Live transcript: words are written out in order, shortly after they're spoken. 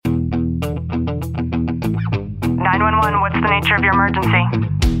the nature of your emergency?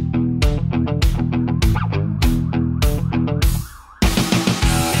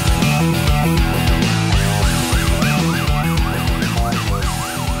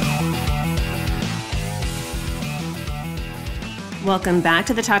 Welcome back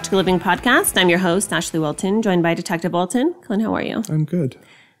to the Tactical Living Podcast. I'm your host, Ashlie Walton, joined by Detective Walton. Clint, how are you? I'm good.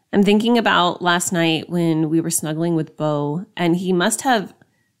 I'm thinking about last night when we were snuggling with Bo, and he must have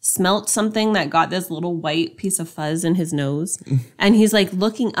smelt something that got this little white piece of fuzz in his nose. And he's like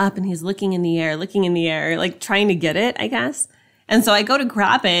looking up and he's looking in the air, like trying to get it, I guess. And so I go to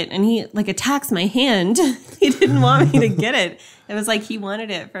grab it and he like attacks my hand. He didn't want me to get it. It was like he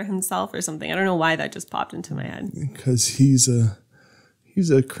wanted it for himself or something. I don't know why that just popped into my head. Because he's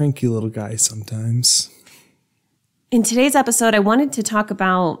a cranky little guy sometimes. In today's episode, I wanted to talk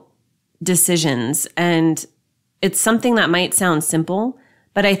about decisions, and it's something that might sound simple,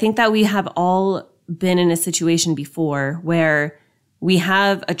 but I think that we have all been in a situation before where we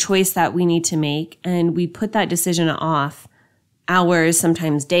have a choice that we need to make, and we put that decision off hours,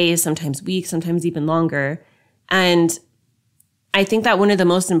 sometimes days, sometimes weeks, sometimes even longer. And I think that one of the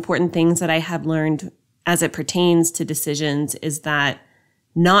most important things that I have learned as it pertains to decisions is that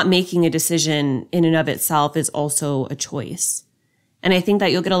not making a decision in and of itself is also a choice. And I think that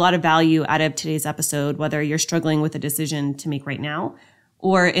you'll get a lot of value out of today's episode, whether you're struggling with a decision to make right now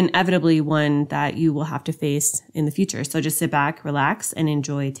or inevitably one that you will have to face in the future. So just sit back, relax, and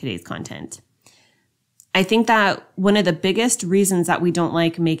enjoy today's content. I think that one of the biggest reasons that we don't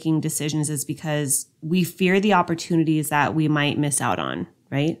like making decisions is because we fear the opportunities that we might miss out on,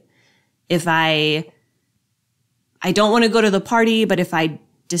 right? If I don't want to go to the party, but if I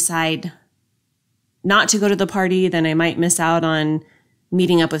decide not to go to the party, then I might miss out on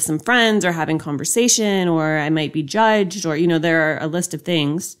meeting up with some friends or having conversation, or I might be judged, or, there are a list of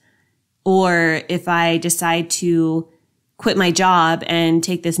things. Or if I decide to quit my job and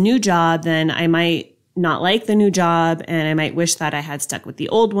take this new job, then I might not like the new job and I might wish that I had stuck with the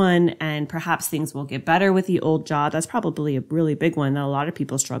old one, and perhaps things will get better with the old job. That's probably a really big one that a lot of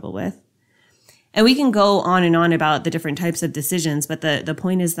people struggle with. And we can go on and on about the different types of decisions, but the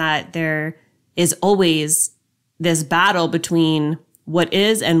point is that there is always this battle between what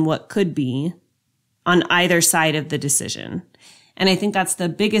is and what could be on either side of the decision. And I think that's the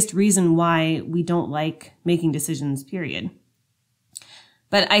biggest reason why we don't like making decisions, period.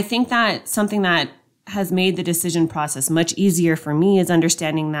 But I think that something that has made the decision process much easier for me is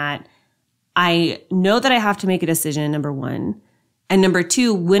understanding that I know that I have to make a decision, number one. And number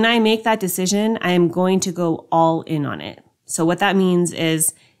two, when I make that decision, I am going to go all in on it. So what that means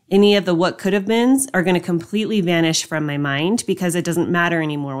is any of the what could have beens are going to completely vanish from my mind because it doesn't matter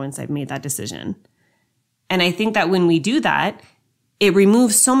anymore once I've made that decision. And I think that when we do that, it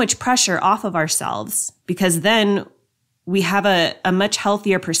removes so much pressure off of ourselves because then we have a much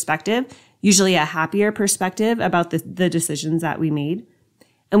healthier perspective, usually a happier perspective about the decisions that we made.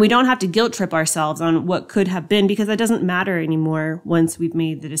 And we don't have to guilt trip ourselves on what could have been because it doesn't matter anymore once we've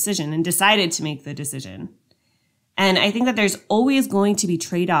made the decision and decided to make the decision. And I think that there's always going to be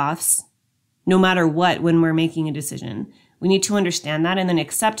trade-offs no matter what when we're making a decision. We need to understand that and then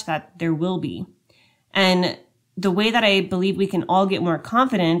accept that there will be. And the way that I believe we can all get more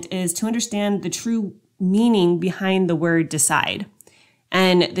confident is to understand the true meaning behind the word decide.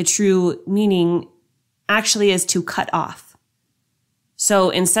 And the true meaning actually is to cut off.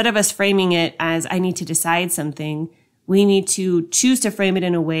 So instead of us framing it as I need to decide something, we need to choose to frame it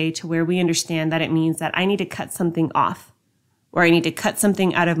in a way to where we understand that it means that I need to cut something off or I need to cut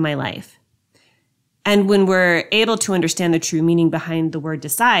something out of my life. And when we're able to understand the true meaning behind the word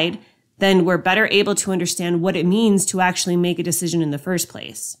decide, then we're better able to understand what it means to actually make a decision in the first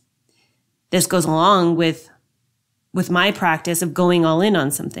place. This goes along with my practice of going all in on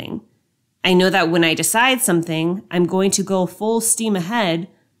something. I know that when I decide something, I'm going to go full steam ahead,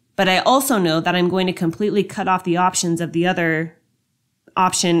 but I also know that I'm going to completely cut off the options of the other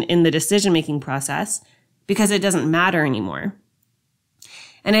option in the decision-making process because it doesn't matter anymore.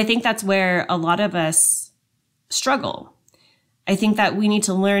 And I think that's where a lot of us struggle. I think that we need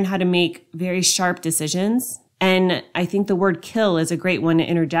to learn how to make very sharp decisions. And I think the word kill is a great one to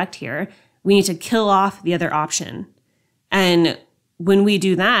interject here. We need to kill off the other option. And when we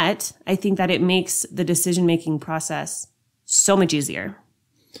do that, I think that it makes the decision-making process so much easier.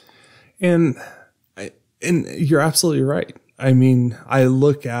 And you're absolutely right. I mean, I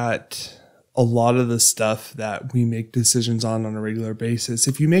look at a lot of the stuff that we make decisions on a regular basis.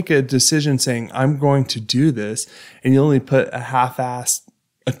 If you make a decision saying, I'm going to do this, and you only put a half-assed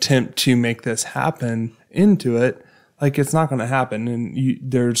attempt to make this happen into it, like it's not going to happen. And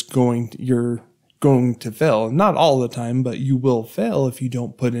you're going to fail. Not all the time, but you will fail if you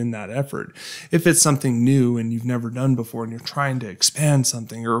don't put in that effort. If it's something new and you've never done before and you're trying to expand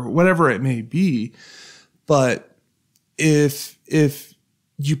something or whatever it may be. But if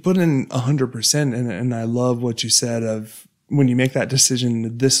you put in 100%, and I love what you said of when you make that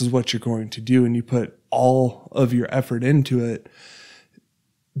decision, this is what you're going to do, and you put all of your effort into it,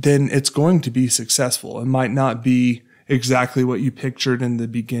 then it's going to be successful. It might not be exactly what you pictured in the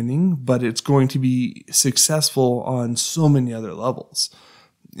beginning, but it's going to be successful on so many other levels.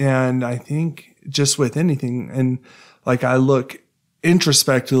 And I think just with anything, and like I look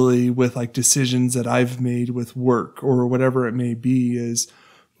introspectively with like decisions that I've made with work or whatever it may be, is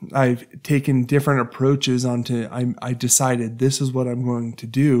I've taken different approaches onto, I decided this is what I'm going to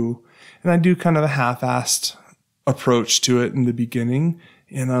do. And I do kind of a half-assed approach to it in the beginning.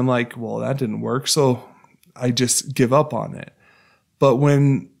 And I'm like, well, that didn't work. So I just give up on it. But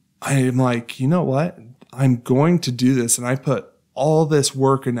when I'm like, you know what, I'm going to do this, and I put all this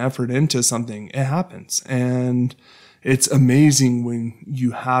work and effort into something, it happens. And it's amazing when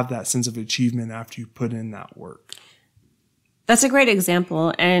you have that sense of achievement after you put in that work. That's a great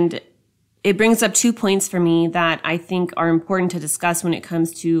example. And it brings up 2 points for me that I think are important to discuss when it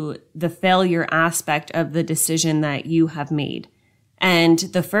comes to the failure aspect of the decision that you have made. And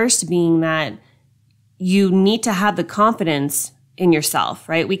the first being that you need to have the confidence in yourself,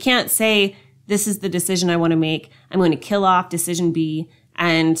 right? We can't say, this is the decision I want to make. I'm going to kill off decision B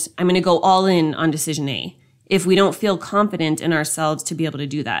and I'm going to go all in on decision A if we don't feel confident in ourselves to be able to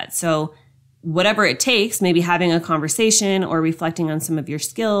do that. So whatever it takes, maybe having a conversation or reflecting on some of your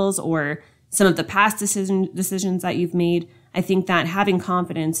skills or some of the past decisions that you've made, I think that having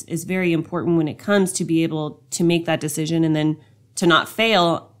confidence is very important when it comes to be able to make that decision and then to not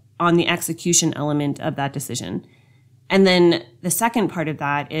fail on the execution element of that decision. And then the second part of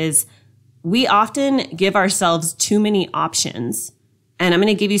that is we often give ourselves too many options. And I'm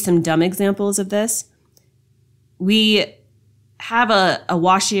going to give you some dumb examples of this. We have a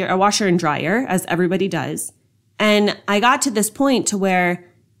washer and dryer, as everybody does. And I got to this point to where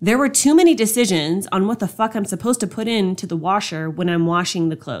there were too many decisions on what the fuck I'm supposed to put into the washer when I'm washing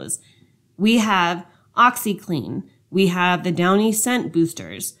the clothes. We have OxyClean. We have the Downy scent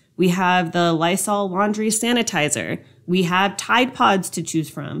boosters. We have the Lysol laundry sanitizer. We have Tide Pods to choose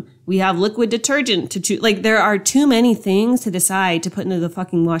from. We have liquid detergent to choose. Like, there are too many things to decide to put into the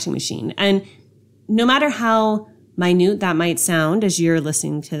fucking washing machine. And no matter how minute that might sound as you're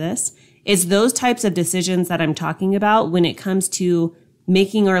listening to this, it's those types of decisions that I'm talking about when it comes to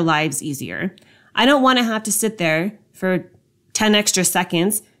making our lives easier. I don't want to have to sit there for 10 extra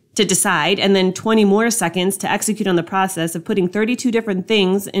seconds to decide and then 20 more seconds to execute on the process of putting 32 different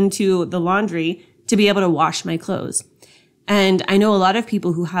things into the laundry to be able to wash my clothes. And I know a lot of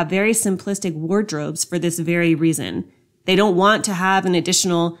people who have very simplistic wardrobes for this very reason. They don't want to have an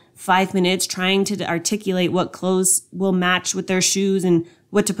additional 5 minutes trying to articulate what clothes will match with their shoes and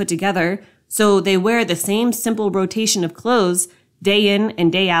what to put together. So they wear the same simple rotation of clothes day in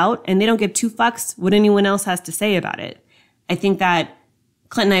and day out, and they don't give two fucks what anyone else has to say about it. I think that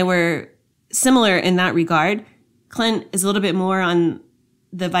Clint and I were similar in that regard. Clint is a little bit more on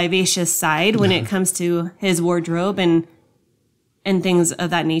the vivacious side when it comes to his wardrobe and things of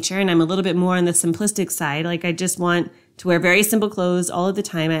that nature. And I'm a little bit more on the simplistic side. Like, I just want to wear very simple clothes all of the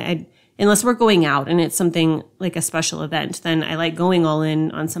time. Unless we're going out and it's something like a special event, then I like going all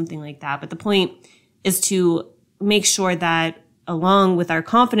in on something like that. But the point is to make sure that along with our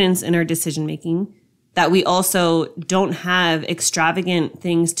confidence in our decision making, that we also don't have extravagant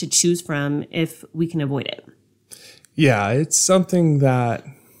things to choose from if we can avoid it. Yeah, it's something that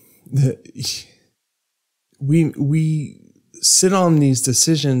we sit on these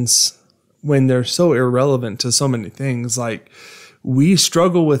decisions when they're so irrelevant to so many things. Like, we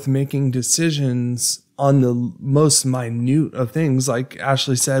struggle with making decisions on the most minute of things, like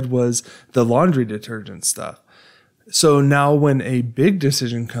Ashlie said, was the laundry detergent stuff. So now when a big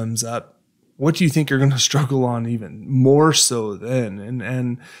decision comes up, what do you think you're going to struggle on even more so then?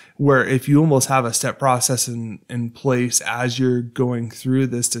 And where if you almost have a step process in place as you're going through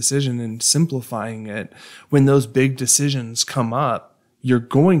this decision and simplifying it, when those big decisions come up, you're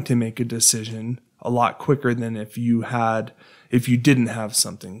going to make a decision a lot quicker than if you didn't have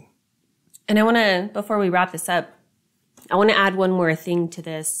something. And I want to, before we wrap this up, I want to add one more thing to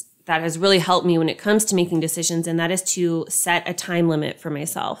this that has really helped me when it comes to making decisions, and that is to set a time limit for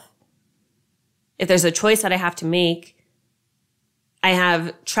myself. If there's a choice that I have to make, I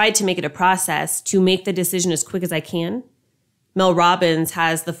have tried to make it a process to make the decision as quick as I can. Mel Robbins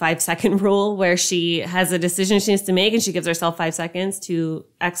has the 5-second rule where she has a decision she needs to make and she gives herself 5 seconds to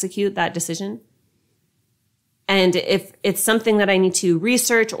execute that decision. And if it's something that I need to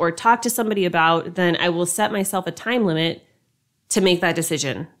research or talk to somebody about, then I will set myself a time limit to make that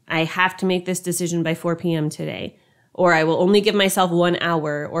decision. I have to make this decision by 4 p.m. today, or I will only give myself 1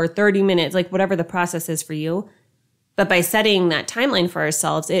 hour or 30 minutes, like whatever the process is for you. But by setting that timeline for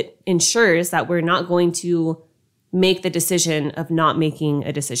ourselves, it ensures that we're not going to make the decision of not making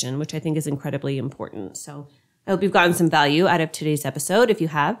a decision, which I think is incredibly important. So I hope you've gotten some value out of today's episode. If you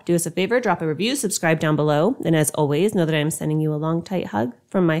have, do us a favor, drop a review, subscribe down below. And as always, know that I'm sending you a long, tight hug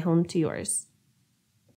from my home to yours.